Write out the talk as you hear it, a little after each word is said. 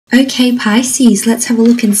Okay, Pisces, let's have a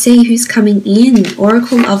look and see who's coming in.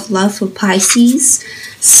 Oracle of Love for Pisces,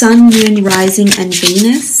 Sun, Moon, Rising, and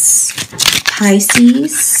Venus.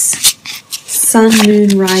 Pisces, Sun,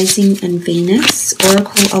 Moon, Rising, and Venus.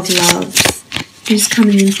 Oracle of Love. Who's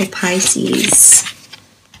coming in for Pisces?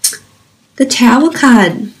 The Tower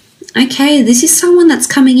card. Okay, this is someone that's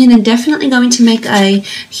coming in and definitely going to make a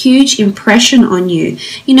huge impression on you.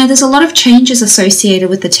 You know, there's a lot of changes associated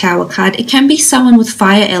with the Tower card. It can be someone with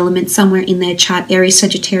fire element somewhere in their chart, Aries,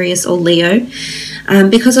 Sagittarius, or Leo.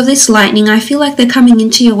 Because of this lightning, I feel like they're coming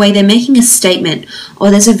into your way. They're making a statement, or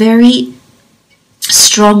there's a very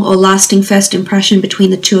strong or lasting first impression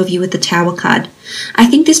between the two of you with the Tower card. I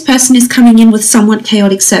think this person is coming in with somewhat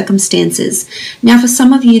chaotic circumstances. Now, for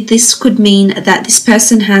some of you, this could mean that this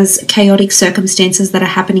person has chaotic circumstances that are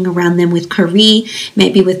happening around them with career,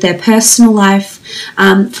 maybe with their personal life.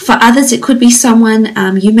 For others, it could be someone,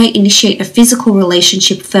 you may initiate a physical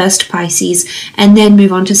relationship first, Pisces, and then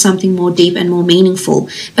move on to something more deep and more meaningful.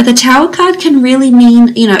 But the Tower card can really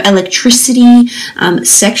mean, you know, electricity,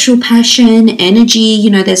 sexual passion, energy. You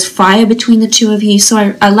know, there's fire between the two of you.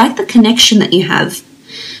 So I like the connection that you have.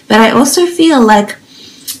 But I also feel like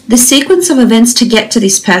the sequence of events to get to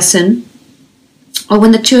this person, or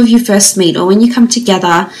when the two of you first meet, or when you come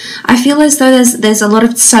together, I feel as though there's a lot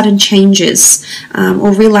of sudden changes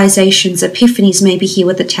or realizations, epiphanies maybe here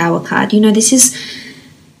with the Tower card. You know, this is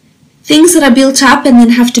things that are built up and then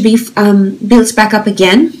have to be built back up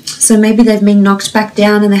again. So maybe they've been knocked back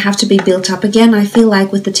down and they have to be built up again. I feel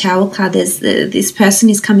like with the Tower card, this person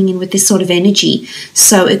is coming in with this sort of energy.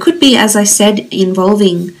 So it could be, as I said,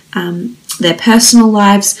 involving their personal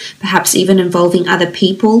lives, perhaps even involving other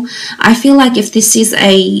people. I feel like if this is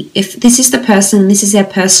the person, this is their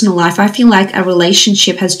personal life, I feel like a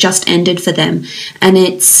relationship has just ended for them, and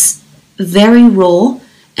it's very raw.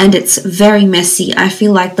 And it's very messy. I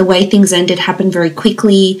feel like the way things ended happened very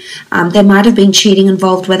quickly. There might have been cheating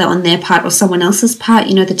involved, whether on their part or someone else's part.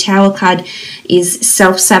 You know, the Tower card is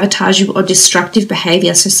self-sabotaging or destructive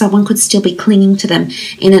behavior. So someone could still be clinging to them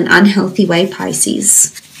in an unhealthy way,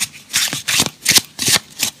 Pisces.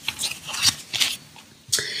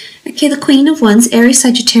 Okay, the Queen of Wands, Aries,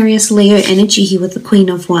 Sagittarius, Leo energy here with the Queen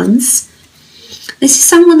of Wands. This is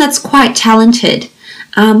someone that's quite talented.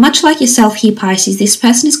 Much like yourself here, Pisces, this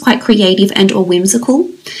person is quite creative and or whimsical.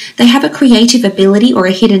 They have a creative ability or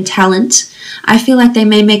a hidden talent. I feel like they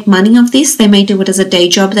may make money of this. They may do it as a day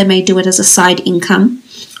job. They may do it as a side income.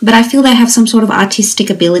 But I feel they have some sort of artistic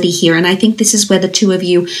ability here. And I think this is where the two of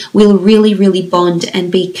you will really, really bond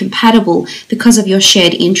and be compatible because of your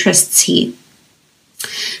shared interests here.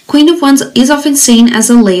 Queen of Wands is often seen as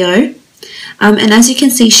a Leo. And as you can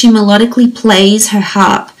see, she melodically plays her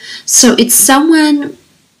harp. So it's someone,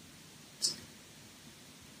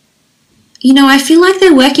 you know, I feel like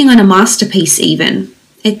they're working on a masterpiece even.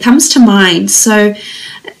 It comes to mind. So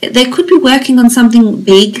they could be working on something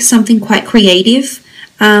big, something quite creative.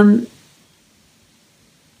 I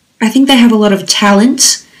think they have a lot of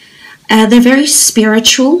talent. They're very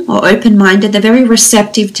spiritual or open-minded. They're very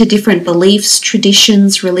receptive to different beliefs,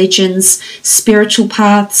 traditions, religions, spiritual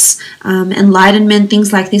paths, enlightenment,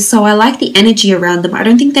 things like this. So I like the energy around them. I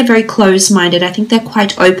don't think they're very closed-minded. I think they're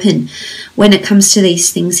quite open when it comes to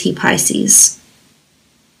these things here, Pisces.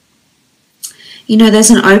 You know,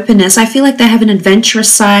 there's an openness. I feel like they have an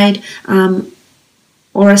adventurous side,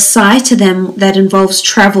 or a side to them that involves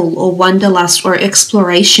travel or wanderlust or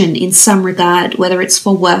exploration in some regard, whether it's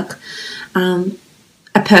for work,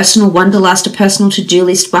 a personal wanderlust, a personal to-do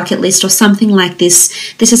list, bucket list, or something like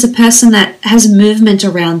this. This is a person that has movement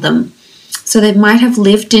around them. So they might have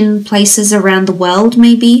lived in places around the world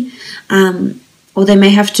maybe, or they may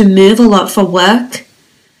have to move a lot for work.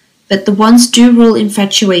 But the Wands do rule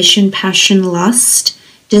infatuation, passion, lust,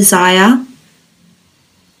 desire,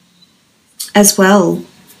 as well.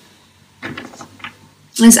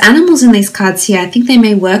 There's animals in these cards here. I think they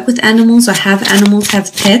may work with animals or have animals,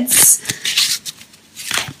 have pets.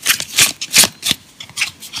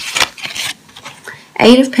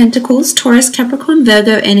 Eight of Pentacles, Taurus, Capricorn,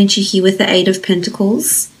 Virgo energy here with the Eight of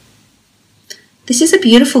Pentacles. This is a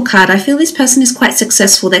beautiful card. I feel this person is quite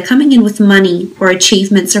successful. They're coming in with money or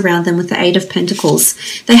achievements around them with the Eight of Pentacles.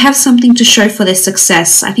 They have something to show for their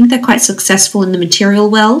success. I think they're quite successful in the material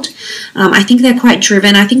world. I think they're quite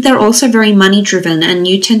driven. I think they're also very money driven, and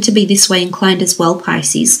you tend to be this way inclined as well,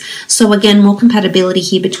 Pisces. So again, more compatibility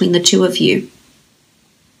here between the two of you.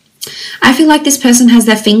 I feel like this person has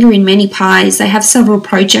their finger in many pies. They have several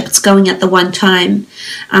projects going at the one time,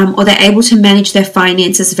 or they're able to manage their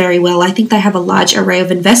finances very well. I think they have a large array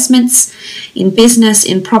of investments in business,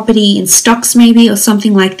 in property, in stocks maybe, or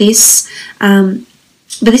something like this.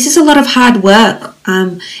 But this is a lot of hard work.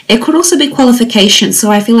 It could also be qualification.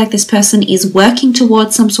 So I feel like this person is working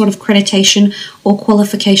towards some sort of accreditation or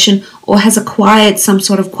qualification, or has acquired some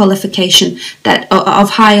sort of qualification that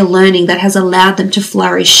of higher learning that has allowed them to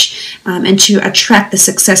flourish and to attract the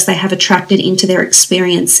success they have attracted into their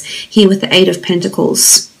experience here with the Eight of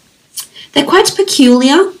Pentacles. They're quite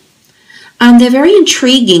peculiar. They're very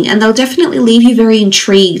intriguing, and they'll definitely leave you very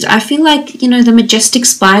intrigued. I feel like, you know, the majestic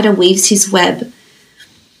spider weaves his web.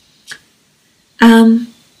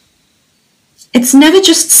 It's never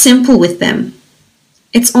just simple with them.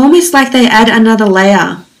 It's almost like they add another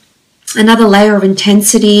layer of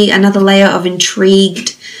intensity, another layer of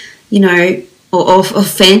intrigued, you know, or of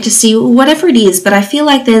fantasy, or whatever it is. But I feel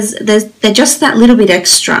like they're just that little bit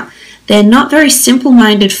extra. They're not very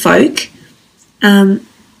simple-minded folk, and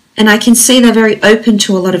I can see they're very open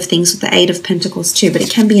to a lot of things with the Eight of Pentacles too. But it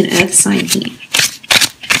can be an earth sign here.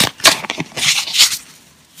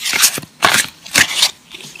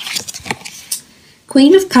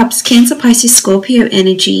 Queen of Cups, Cancer, Pisces, Scorpio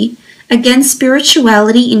energy. Again,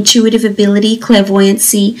 spirituality, intuitive ability,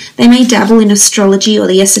 clairvoyancy. They may dabble in astrology or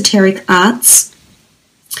the esoteric arts.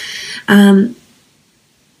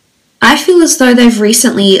 I feel as though they've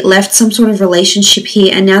recently left some sort of relationship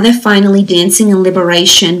here, and now they're finally dancing in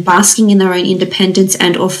liberation, basking in their own independence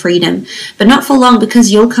and or freedom. But not for long,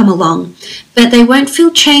 because you'll come along. But they won't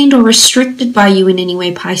feel chained or restricted by you in any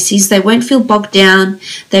way, Pisces. They won't feel bogged down.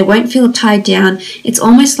 They won't feel tied down. It's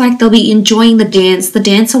almost like they'll be enjoying the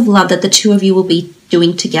dance of love that the two of you will be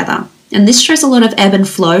doing together. And this shows a lot of ebb and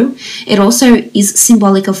flow. It also is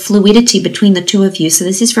symbolic of fluidity between the two of you. So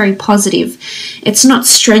this is very positive. It's not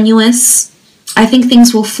strenuous. I think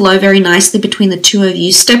things will flow very nicely between the two of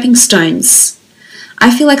you. Stepping stones.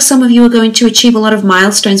 I feel like some of you are going to achieve a lot of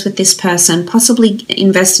milestones with this person, possibly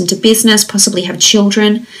invest into business, possibly have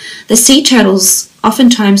children. The sea turtles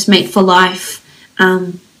oftentimes mate for life.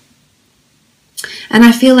 And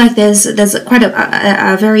I feel like there's quite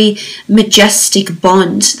a very majestic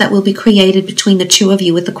bond that will be created between the two of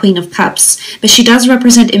you with the Queen of Cups. But she does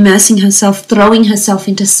represent immersing herself, throwing herself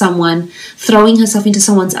into someone's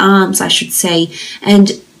arms, I should say,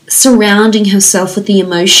 and surrounding herself with the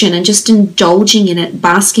emotion and just indulging in it,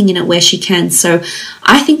 basking in it where she can. So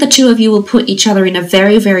I think the two of you will put each other in a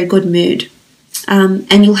very, very good mood.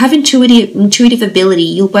 And you'll have intuitive ability.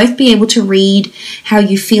 You'll both be able to read how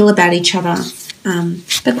you feel about each other.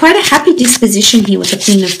 But quite a happy disposition here with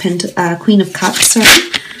the Queen of Cups.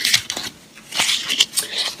 Sorry.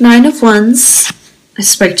 Nine of Wands. I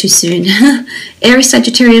spoke too soon. Aries,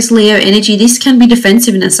 Sagittarius, Leo energy. This can be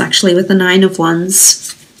defensiveness actually with the Nine of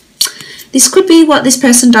Wands. This could be what this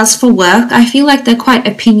person does for work. I feel like they're quite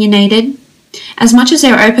opinionated. As much as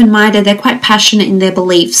they're open-minded, they're quite passionate in their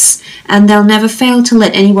beliefs, and they'll never fail to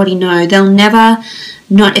let anybody know. They'll never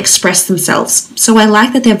not express themselves. So I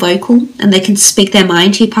like that they're vocal and they can speak their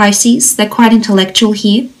mind here, Pisces. They're quite intellectual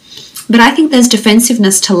here. But I think there's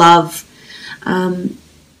defensiveness to love.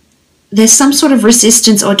 There's some sort of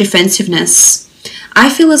resistance or defensiveness. I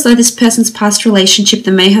feel as though this person's past relationship,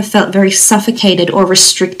 they may have felt very suffocated or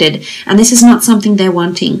restricted, and this is not something they're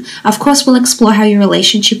wanting. Of course, we'll explore how your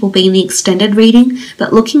relationship will be in the extended reading,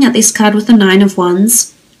 but looking at this card with the Nine of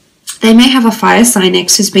Wands, they may have a fire sign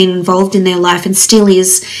ex who's been involved in their life and still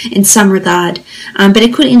is in some regard. But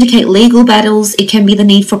it could indicate legal battles. It can be the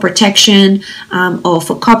need for protection or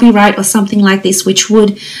for copyright or something like this, which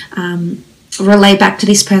would relay back to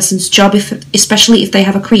this person's job, especially if they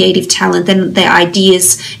have a creative talent. Then their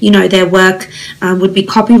ideas, their work would be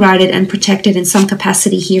copyrighted and protected in some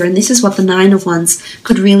capacity here. And this is what the Nine of Wands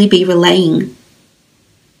could really be relaying.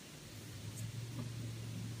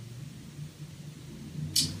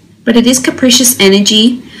 But it is capricious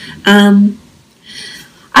energy.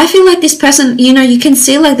 I feel like this person, you can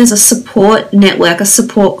see like there's a support network, a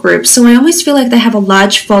support group. So I almost feel like they have a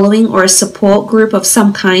large following or a support group of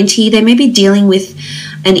some kind here. They may be dealing with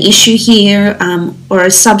an issue here or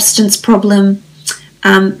a substance problem.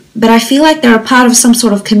 But I feel like they're a part of some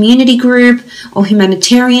sort of community group or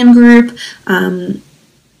humanitarian group,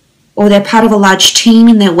 or they're part of a large team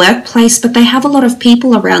in their workplace, but they have a lot of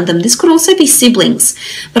people around them. This could also be siblings,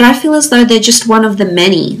 but I feel as though they're just one of the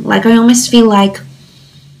many. Like I almost feel like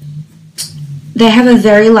they have a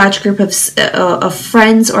very large group of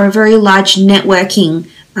friends or a very large networking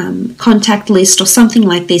contact list or something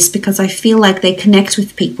like this, because I feel like they connect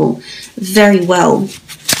with people very well.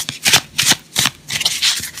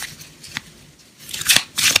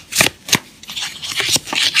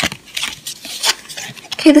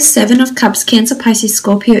 Okay, the Seven of Cups, Cancer, Pisces,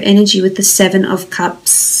 Scorpio energy with the Seven of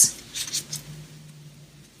Cups.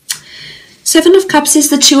 Seven of Cups is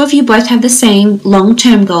the two of you both have the same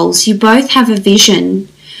long-term goals. You both have a vision.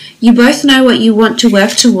 You both know what you want to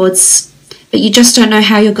work towards, but you just don't know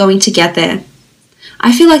how you're going to get there.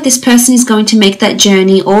 I feel like this person is going to make that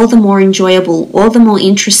journey all the more enjoyable, all the more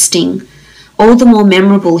interesting, all the more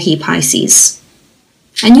memorable here, Pisces.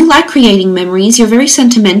 And you like creating memories. You're very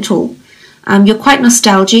sentimental. You're quite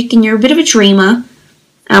nostalgic and you're a bit of a dreamer.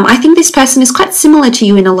 I think this person is quite similar to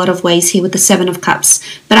you in a lot of ways here with the Seven of Cups.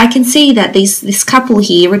 But I can see that this couple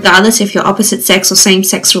here, regardless if you're opposite sex or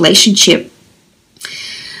same-sex relationship,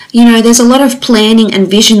 you know, there's a lot of planning and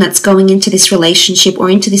vision that's going into this relationship or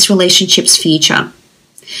into this relationship's future.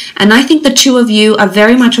 And I think the two of you are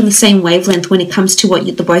very much on the same wavelength when it comes to what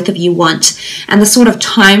the both of you want and the sort of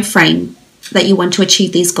time frame that you want to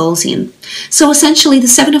achieve these goals in. So essentially the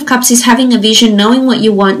Seven of Cups is having a vision, knowing what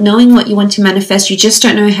you want to manifest. You just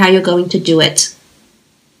don't know how you're going to do it.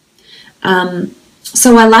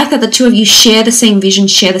 So I like that the two of you share the same vision,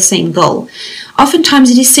 share the same goal.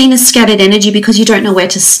 Oftentimes it is seen as scattered energy because you don't know where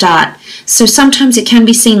to start. So sometimes it can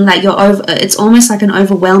be seen that it's almost like an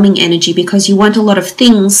overwhelming energy because you want a lot of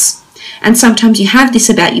things. And sometimes you have this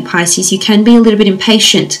about you, Pisces. You can be a little bit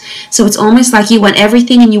impatient. So it's almost like you want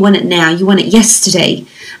everything and you want it now. You want it yesterday.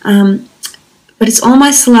 But it's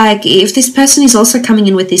almost like if this person is also coming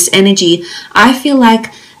in with this energy, I feel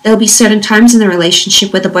like there'll be certain times in the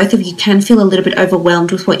relationship where the both of you can feel a little bit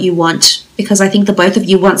overwhelmed with what you want. Because I think the both of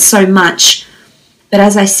you want so much. But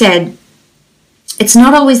as I said, it's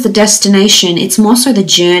not always the destination, it's more so the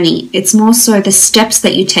journey. It's more so the steps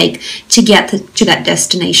that you take to get to that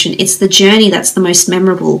destination. It's the journey that's the most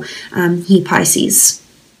memorable here, Pisces.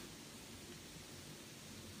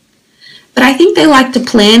 But I think they like to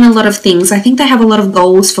plan a lot of things. I think they have a lot of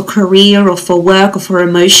goals for career or for work or for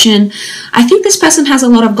emotion. I think this person has a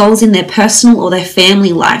lot of goals in their personal or their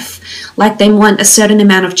family life. Like they want a certain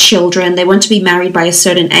amount of children, they want to be married by a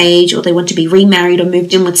certain age, or they want to be remarried or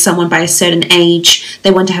moved in with someone by a certain age.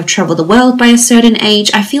 They want to have traveled the world by a certain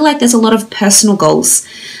age. I feel like there's a lot of personal goals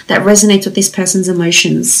that resonate with this person's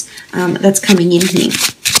emotions that's coming in here.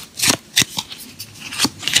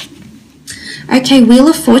 Okay, Wheel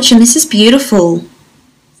of Fortune, this is beautiful.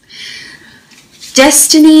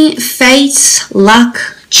 Destiny, fate, luck,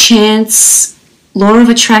 chance, law of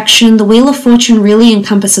attraction. The Wheel of Fortune really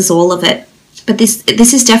encompasses all of it. But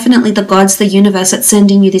this is definitely the gods, the universe that's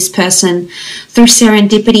sending you this person through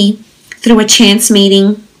serendipity, through a chance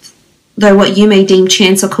meeting, though what you may deem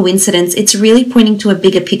chance or coincidence. It's really pointing to a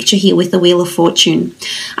bigger picture here with the Wheel of Fortune.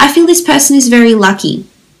 I feel this person is very lucky.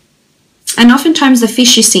 And oftentimes the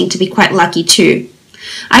fish is seen to be quite lucky too.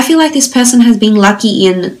 I feel like this person has been lucky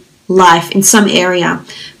in life in some area.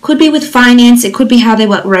 Could be with finance, it could be how they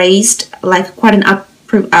were raised, like quite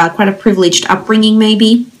a privileged upbringing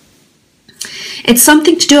maybe. It's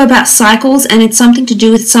something to do about cycles, and it's something to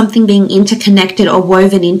do with something being interconnected or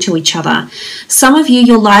woven into each other. Some of you,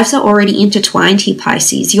 your lives are already intertwined here,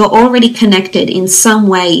 Pisces. You're already connected in some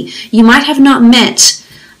way. You might have not met,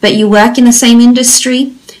 but you work in the same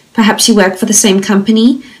industry. Perhaps you work for the same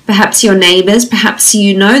company, perhaps you're neighbors, perhaps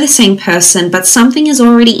you know the same person, but something is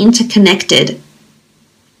already interconnected.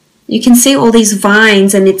 You can see all these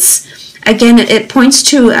vines, and it points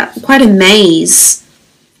to quite a maze.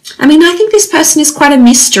 I mean, I think this person is quite a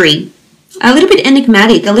mystery, a little bit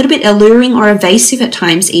enigmatic, a little bit alluring or evasive at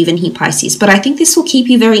times even here, Pisces, but I think this will keep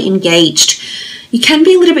you very engaged. You can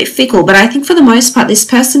be a little bit fickle, but I think for the most part, this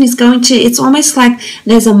person is it's almost like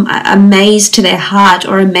there's a maze to their heart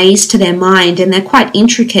or a maze to their mind, and they're quite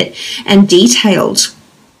intricate and detailed.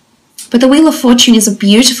 But the Wheel of Fortune is a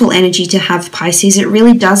beautiful energy to have, Pisces. It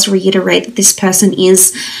really does reiterate that this person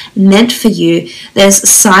is meant for you. There's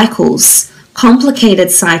cycles,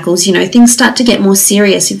 complicated cycles, you know, things start to get more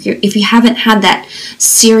serious. If you haven't had that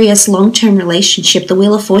serious long-term relationship, the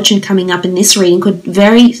Wheel of Fortune coming up in this reading could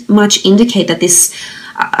very much indicate that this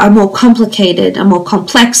a more complicated, a more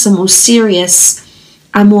complex, a more serious,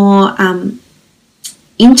 a more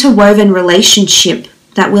interwoven relationship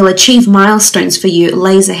that will achieve milestones for you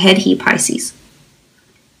lays ahead here, Pisces.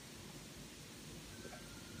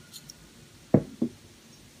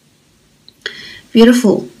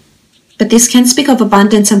 Beautiful. But this can speak of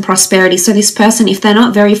abundance and prosperity. So this person, if they're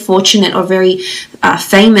not very fortunate or very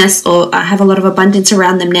famous or have a lot of abundance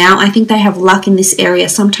around them now, I think they have luck in this area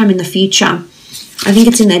sometime in the future. I think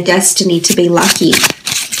it's in their destiny to be lucky.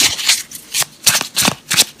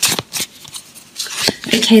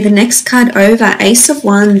 Okay, the next card over, Ace of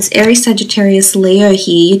Wands, Aries, Sagittarius, Leo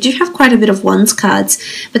here. You do have quite a bit of Wands cards,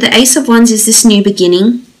 but the Ace of Wands is this new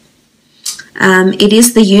beginning. It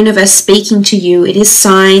is the universe speaking to you. It is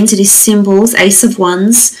signs, it is symbols, Ace of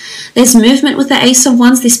Wands. There's movement with the Ace of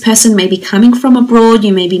Wands. This person may be coming from abroad,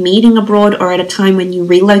 you may be meeting abroad, or at a time when you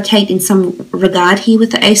relocate in some regard here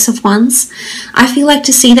with the Ace of Wands. I feel like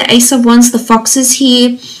to see the Ace of Wands, the foxes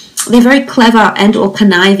here, they're very clever and or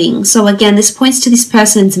conniving. So again, this points to this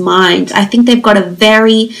person's mind. I think they've got a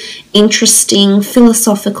very interesting,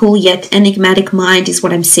 philosophical yet enigmatic mind is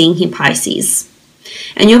what I'm seeing here, Pisces.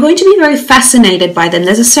 And you're going to be very fascinated by them.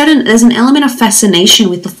 There's an element of fascination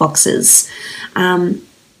with the foxes. And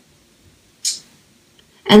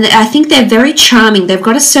I think they're very charming. They've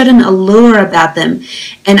got a certain allure about them.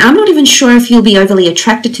 And I'm not even sure if you'll be overly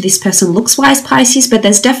attracted to this person looks-wise, Pisces, but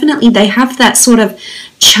there's definitely, they have that sort of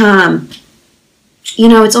charm. You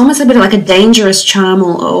know, it's almost a bit like a dangerous charm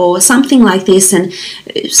or something like this. And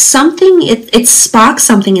something, it sparks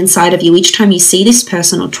something inside of you each time you see this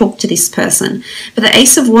person or talk to this person. But the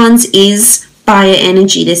Ace of Wands is fire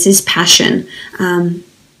energy. This is passion.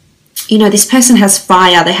 You know, this person has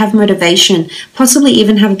fire, they have motivation, possibly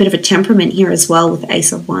even have a bit of a temperament here as well with the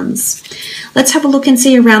Ace of Wands. Let's have a look and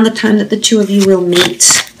see around the time that the two of you will meet.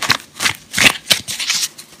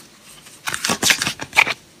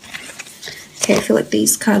 Okay, I feel like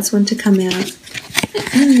these cards want to come out.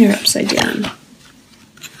 And they're upside down.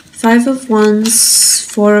 Five of Wands,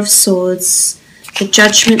 Four of Swords, the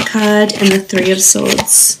Judgment card, and the Three of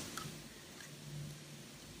Swords.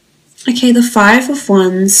 Okay, the Five of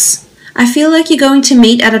Wands. I feel like you're going to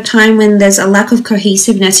meet at a time when there's a lack of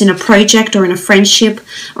cohesiveness in a project or in a friendship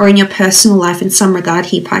or in your personal life in some regard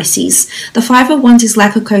here, Pisces. The Five of Wands is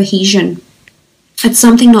lack of cohesion. It's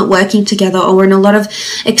something not working together, or in a lot of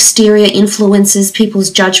exterior influences,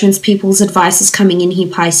 people's judgments, people's advice is coming in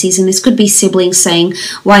here, Pisces. And this could be siblings saying,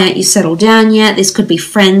 why aren't you settled down yet? This could be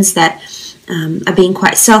friends that are being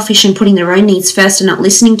quite selfish and putting their own needs first and not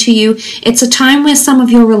listening to you. It's a time where some of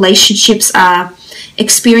your relationships are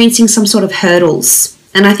experiencing some sort of hurdles.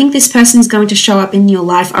 And I think this person is going to show up in your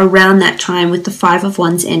life around that time with the Five of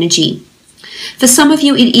Wands energy. For some of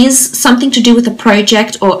you, it is something to do with a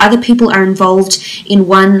project, or other people are involved in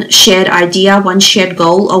one shared idea, one shared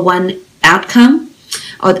goal, or one outcome,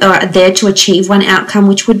 or are there to achieve one outcome,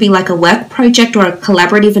 which would be like a work project or a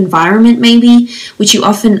collaborative environment maybe, which you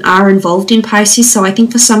often are involved in, Pisces. So I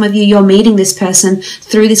think for some of you, you're meeting this person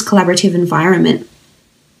through this collaborative environment.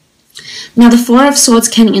 Now, the Four of Swords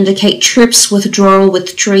can indicate trips, withdrawal,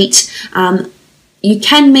 retreat. You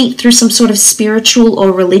can meet through some sort of spiritual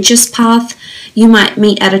or religious path. You might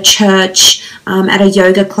meet at a church, at a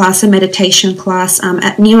yoga class, a meditation class,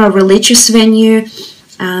 near a religious venue.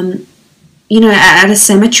 You know, at a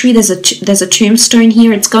cemetery. There's a tombstone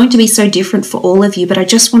here. It's going to be so different for all of you, but I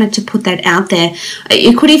just wanted to put that out there.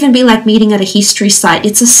 It could even be like meeting at a history site.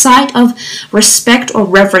 It's a site of respect or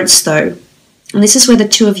reverence, though. And this is where the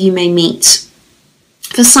two of you may meet.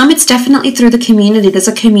 For some, it's definitely through the community. There's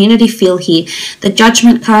a community feel here. The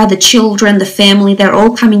Judgment card, the children, the family, they're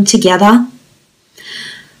all coming together,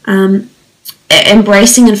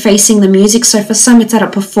 embracing and facing the music. So for some, it's at a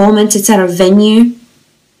performance, it's at a venue,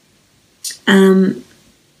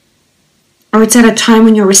 or it's at a time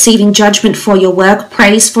when you're receiving judgment for your work,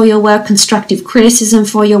 praise for your work, constructive criticism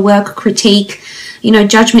for your work, critique. You know,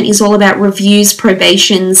 judgment is all about reviews,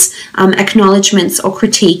 probations, acknowledgements, or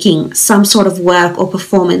critiquing some sort of work or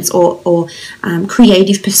performance or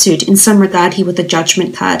creative pursuit in some regard here with the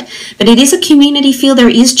Judgment card. But it is a community feel. There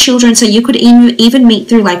is children, so you could even meet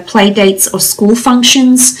through like play dates or school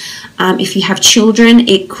functions. If you have children,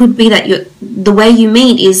 it could be that the way you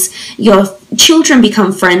meet is your children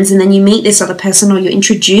become friends, and then you meet this other person, or you're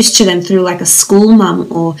introduced to them through like a school mum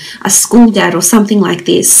or a school dad or something like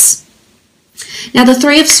this. Now, the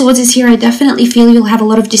Three of Swords is here. I definitely feel you'll have a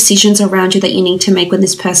lot of decisions around you that you need to make when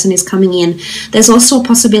this person is coming in. There's also a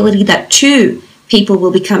possibility that two people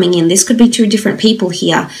will be coming in. This could be two different people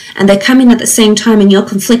here, and they come in at the same time, and you're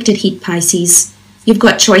conflicted here, Pisces. You've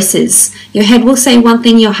got choices. Your head will say one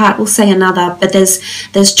thing, your heart will say another, but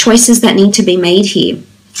there's choices that need to be made here.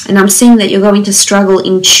 And I'm seeing that you're going to struggle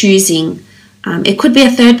in choosing. It could be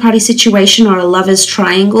a third-party situation or a lover's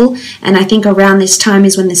triangle, and I think around this time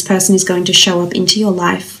is when this person is going to show up into your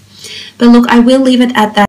life. But look, I will leave it at that.